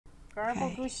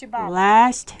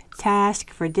Last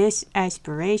task for this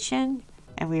aspiration,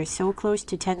 and we are so close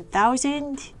to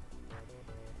 10,000.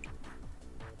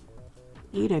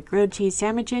 Eat a grilled cheese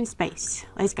sandwich in space.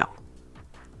 Let's go.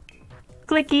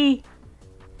 Clicky.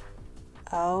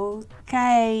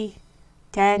 Okay.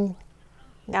 10,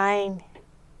 9.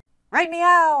 Right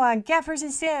now on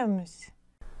catvssims.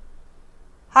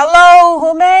 Hello,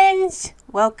 humans.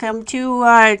 Welcome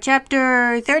to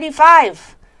chapter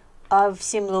 35 of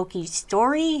Sim Loki's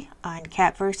story on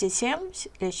catvssims,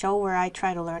 the show where I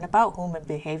try to learn about human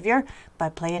behavior by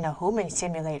playing a human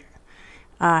simulator.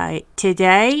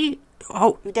 Yesterday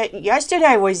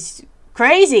was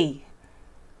crazy.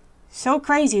 So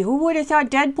crazy. Who would have thought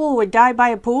Deadpool would die by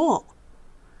a pool?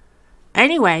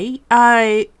 Anyway,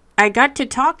 I got to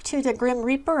talk to the Grim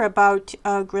Reaper about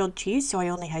grilled cheese, so I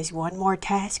only has one more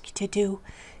task to do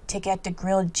to get the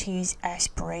grilled cheese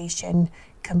aspiration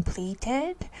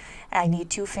completed. I need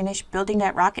to finish building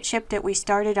that rocket ship that we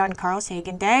started on Carl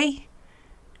Sagan Day,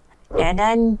 and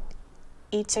then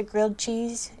eat some grilled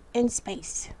cheese in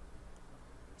space.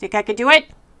 Think I could do it?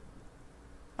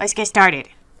 Let's get started.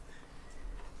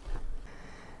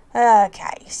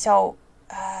 Okay, so,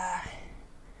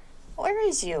 where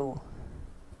is you?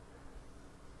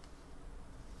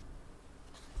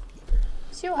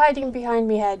 Is you hiding behind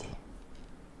me head?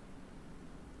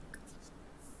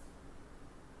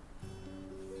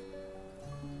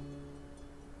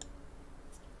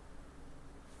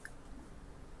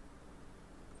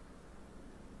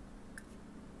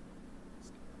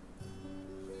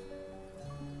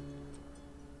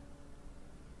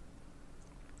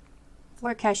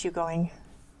 Where Cashew going?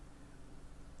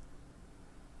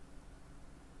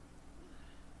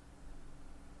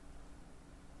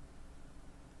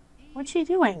 What's she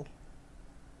doing?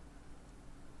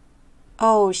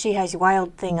 Oh, she has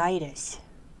wild thingitis.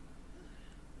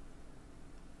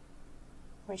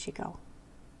 Where'd she go?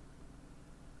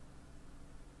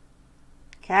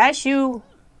 Cashew!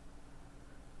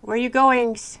 Where you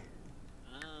going?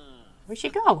 Where'd she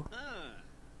go?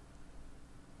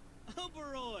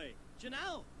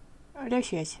 Oh, there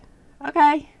she is.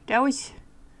 Okay, that was...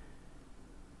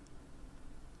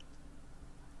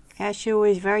 Cashew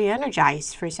was very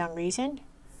energized for some reason.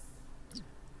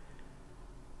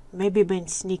 Maybe been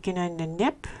sneaking on the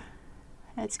nip.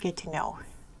 That's good to know.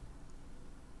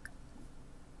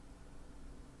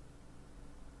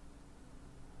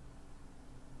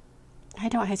 I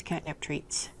don't have catnip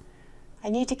treats. I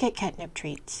need to get catnip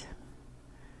treats.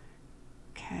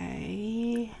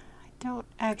 Okay... don't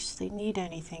actually need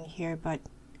anything here, but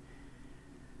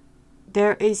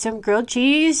there is some grilled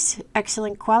cheese,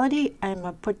 excellent quality. I'm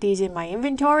gonna put these in my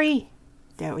inventory.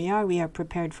 There we are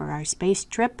prepared for our space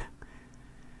trip.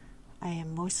 I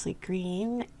am mostly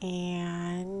green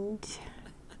and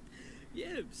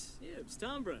Yibs,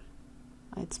 Tombra.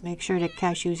 Let's make sure that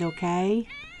Cashew's okay.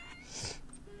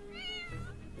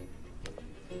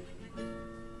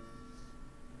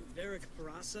 Varric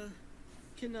Parasa,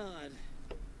 Kanad.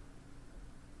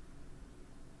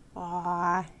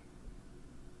 Aww.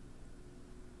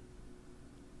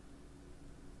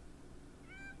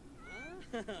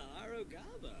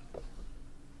 Arogaba.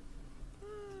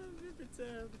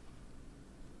 Vipitab.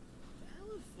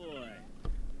 Balafoy.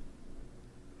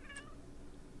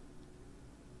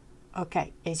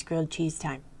 Okay, it's grilled cheese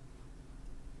time.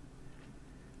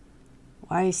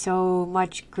 Why so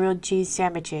much grilled cheese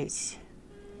sandwiches?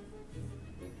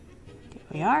 There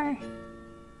we are.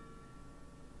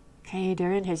 Okay,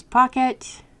 they're in his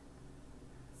pocket.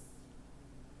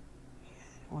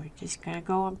 We're just gonna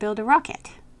go and build a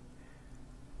rocket.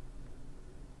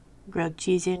 Grilled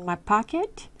cheese in my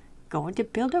pocket. Going to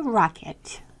build a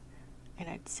rocket. And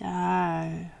it's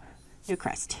New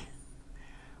Crest.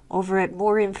 Over at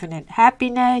More Infinite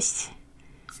Happiness,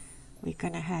 we're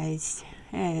gonna have...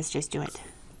 let's just do it.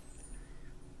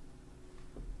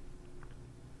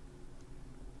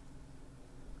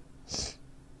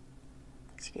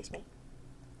 Excuse me.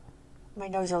 My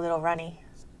nose is a little runny,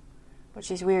 which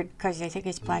is weird because I think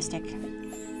it's plastic.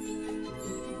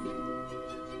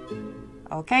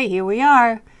 Okay, here we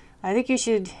are. I think you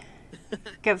should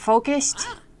get focused.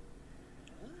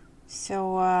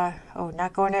 So, oh,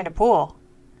 not going in a pool.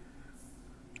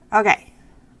 Okay.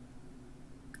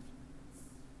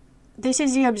 This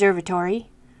is the observatory.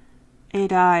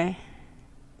 It,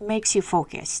 makes you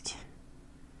focused.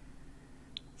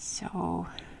 So,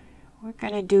 we're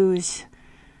gonna do is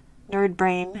nerd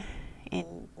brain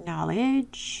in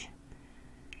knowledge.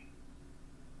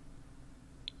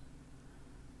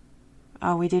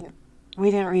 Oh, we didn't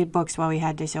read books while we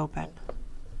had this open.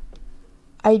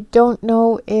 I don't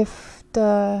know if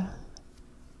the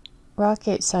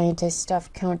rocket scientist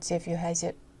stuff counts if you has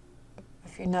it,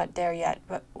 if you're not there yet,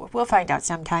 but we'll find out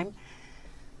sometime.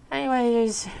 Anyway,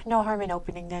 there's no harm in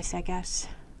opening this, I guess.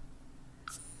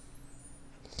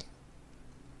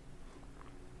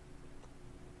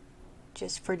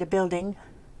 Just for the building.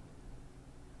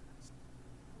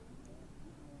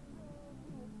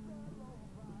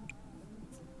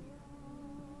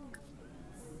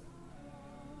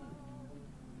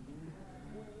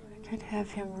 I could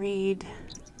have him read.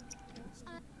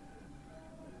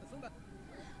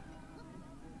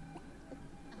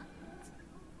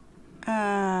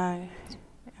 I'm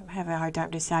having a hard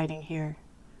time deciding here.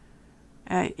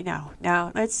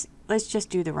 No, let's just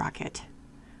do the rocket.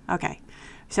 Okay,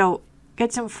 so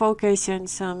get some focus and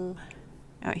some.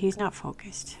 Oh, he's not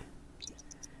focused.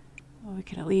 Well, we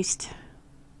can at least.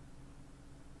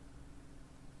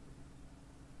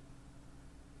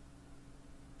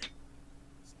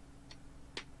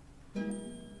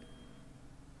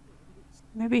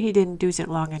 Maybe he didn't use it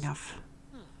long enough.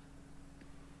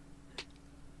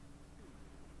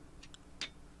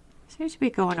 Seems to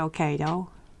be going okay, though.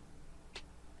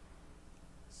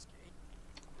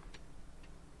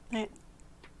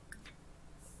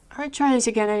 I'll try this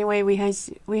again anyway. We has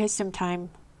some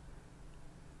time.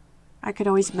 I could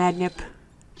always mad nip.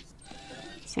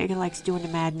 Sagan likes doing the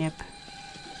mad nip.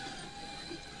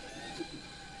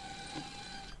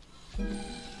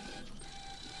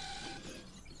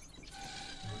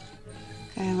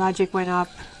 Okay, logic went up.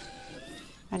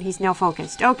 And he's now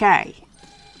focused. Okay.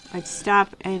 Let's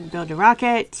stop and build a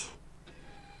rocket.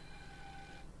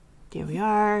 There we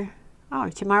are. Oh,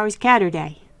 tomorrow's Catter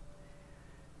Day.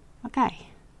 Okay.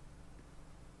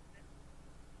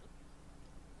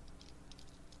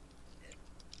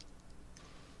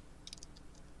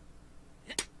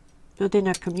 Building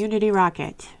a community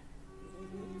rocket.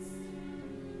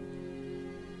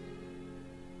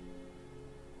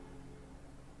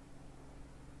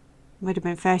 Might have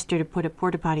been faster to put a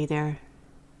porta potty there.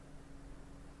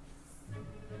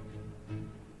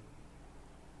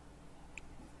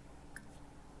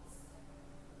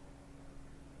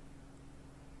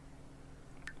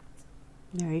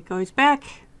 There he goes back.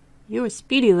 You a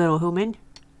speedy little human.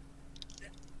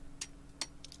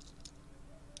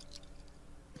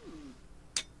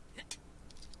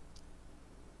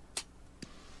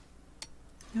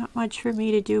 Not much for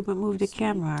me to do but move the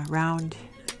camera around.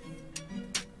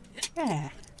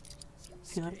 Yeah.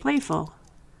 Feeling playful.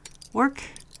 Work.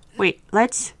 Wait,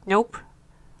 let's. Nope.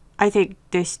 I think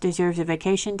this deserves a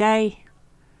vacation day.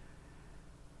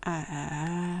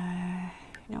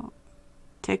 No.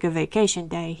 Take a vacation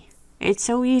day. It's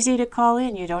so easy to call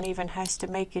in. You don't even have to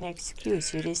make an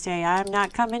excuse. You just say, I'm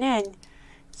not coming in.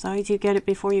 As long as you get it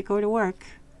before you go to work.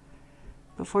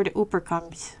 Before the Uber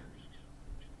comes.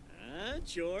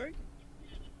 Jorg.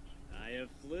 I have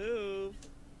flew.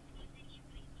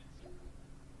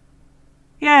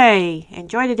 Yay!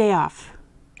 Enjoy the day off.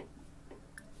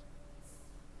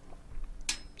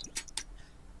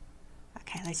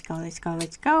 Okay, let's go, let's go,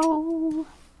 let's go.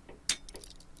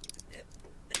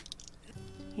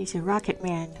 He's a rocket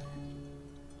man.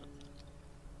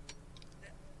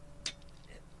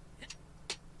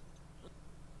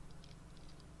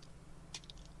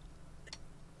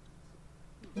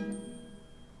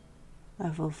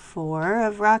 Level 4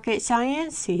 of rocket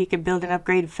science. See, he can build and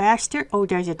upgrade faster. Oh,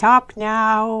 there's a top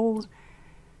now.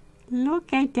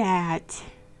 Look at that.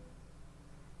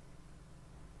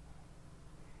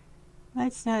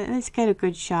 Let's get a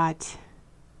good shot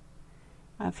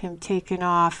of him taking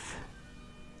off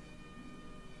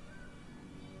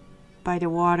by the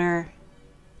water.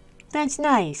 That's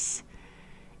nice.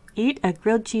 Eat a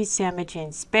grilled cheese sandwich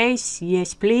in space.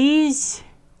 Yes, please.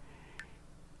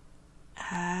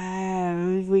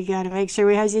 We gotta make sure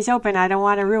we have this open. I don't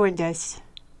want to ruin this.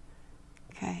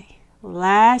 Okay.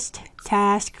 Last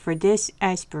task for this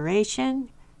aspiration.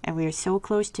 And we are so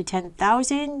close to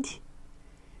 10,000.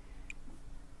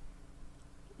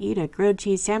 Eat a grilled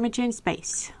cheese sandwich in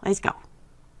space. Let's go.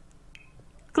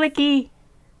 Clicky.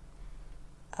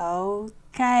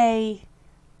 Okay.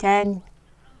 10,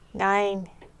 9,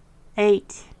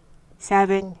 8,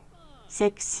 7,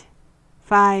 6,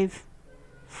 5,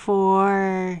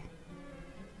 4,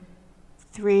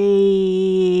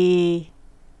 3,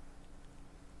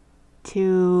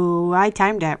 2. I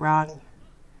timed that wrong.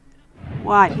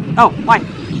 1. Oh, 1.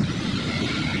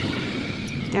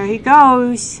 There he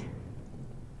goes.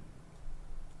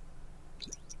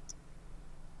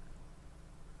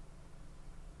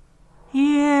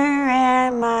 Here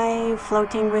am I,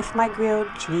 floating with my grilled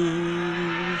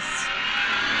cheese.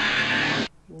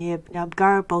 Nib nub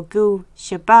garble goo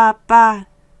shababa.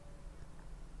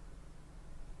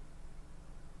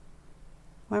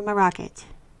 Where are my rockets?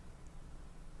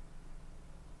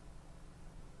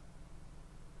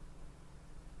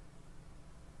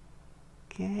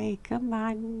 Okay, come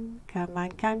on. Come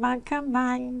on, come on, come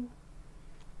on.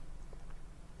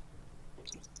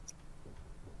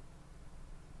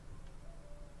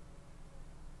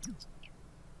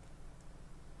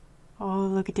 Oh,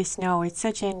 look at the snow. It's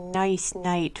such a nice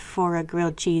night for a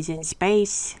grilled cheese in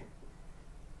space.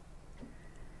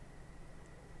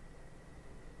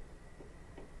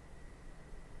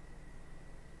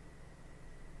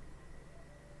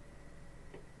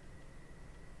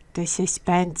 The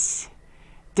suspense.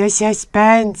 The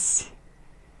suspense.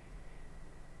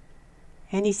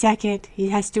 Any second, he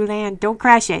has to land. Don't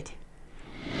crash it.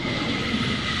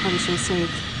 Probably should have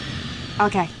saved.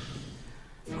 Okay.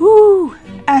 Woo!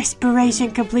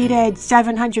 Aspiration completed.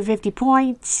 750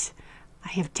 points. I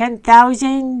have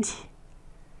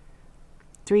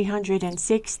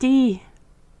 10,360.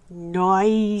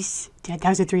 Nice.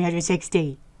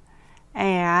 10,360.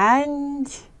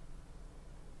 And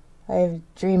I have a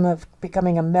dream of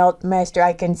becoming a melt master.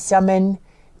 I can summon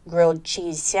grilled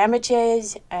cheese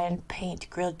sandwiches and paint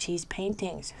grilled cheese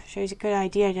paintings. Sure is a good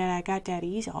idea that I got that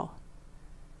easel.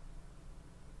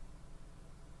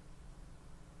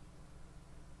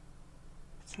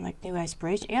 Select new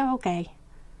aspiration. Yeah, okay.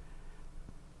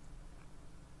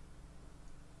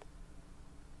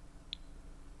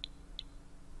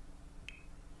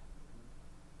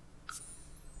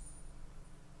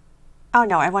 Oh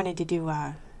no, I wanted to do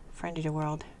Friend of the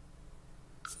World.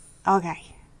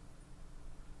 Okay.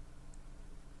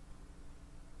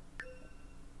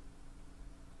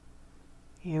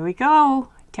 Here we go.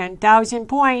 10,000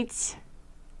 points.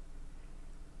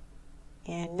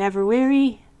 And never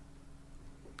weary.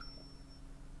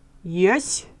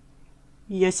 Yes.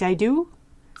 Yes, I do.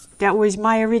 That was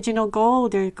my original goal.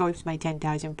 There goes my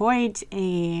 10,000 points.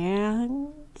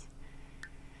 And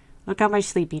look how much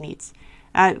sleep he needs.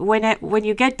 When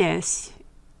you get this,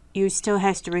 you still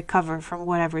has to recover from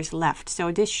whatever's left. So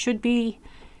this should be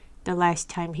the last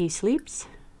time he sleeps.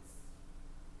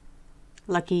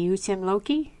 Lucky you, Sim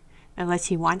Loki. Unless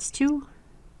he wants to.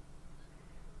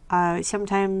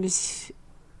 Sometimes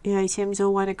Sims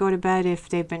will want to go to bed if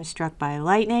they've been struck by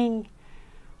lightning,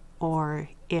 or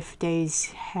if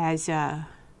if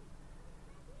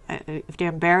they're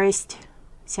embarrassed,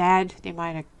 sad, they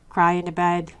might cry in the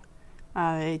bed.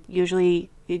 Usually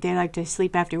they like to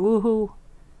sleep after woohoo.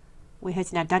 We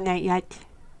has not done that yet.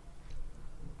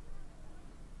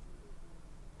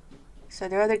 So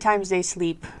there are other times they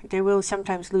sleep. They will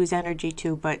sometimes lose energy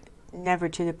too, but never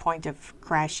to the point of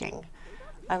crashing.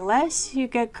 Unless you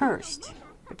get cursed.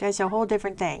 But that's a whole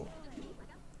different thing.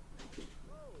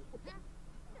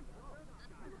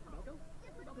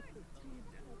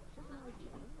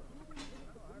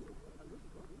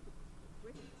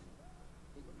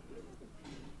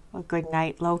 Well, good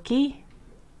night, Loki.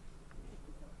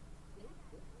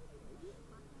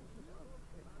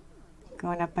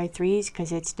 Going up by 3s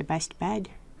because it's the best bed.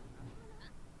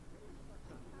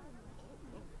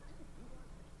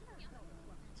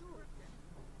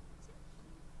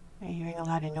 I'm hearing a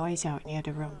lot of noise out in the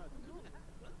other room.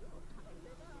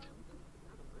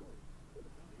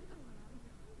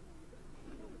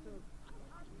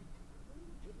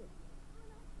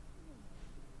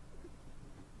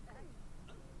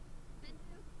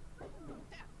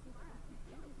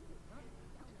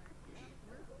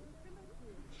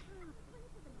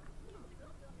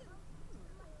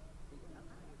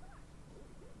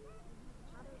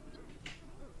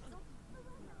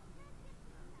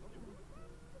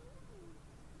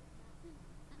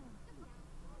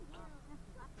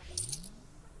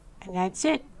 And that's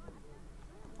it.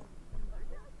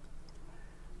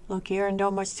 Loki earned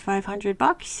almost 500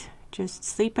 bucks just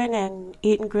sleeping and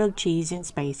eating grilled cheese in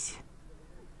space.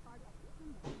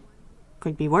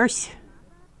 Could be worse.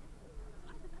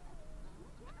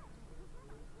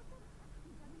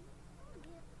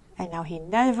 And now he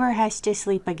never has to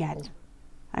sleep again.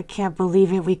 I can't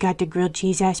believe it. We got the grilled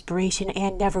cheese aspiration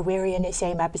and Never Weary in the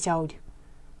same episode.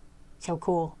 So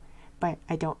cool. But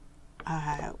I don't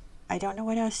know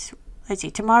what else. Let's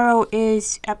see. Tomorrow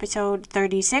is episode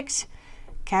 36,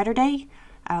 Catterday.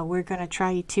 We're going to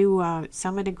try to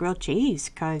summon the grilled cheese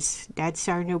because that's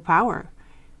our new power.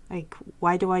 Like,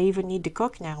 why do I even need to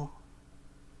cook now?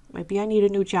 Maybe I need a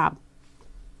new job.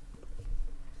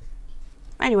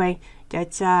 Anyway,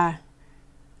 that's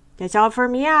all for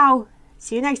meow.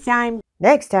 See you next time.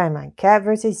 Next time on Cat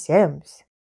vs. Sims.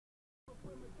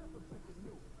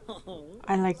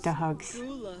 I like the hugs.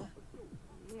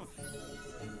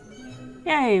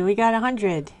 Yay, we got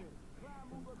 100.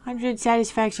 100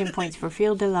 satisfaction points for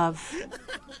Field of Love.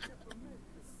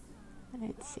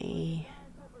 Let's see.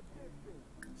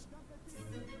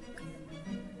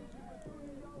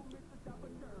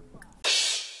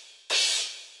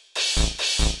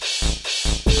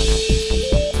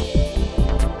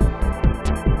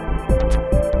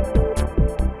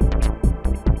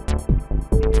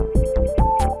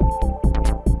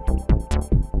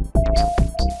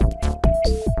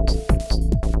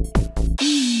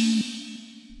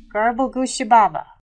 Garble Gooshababa.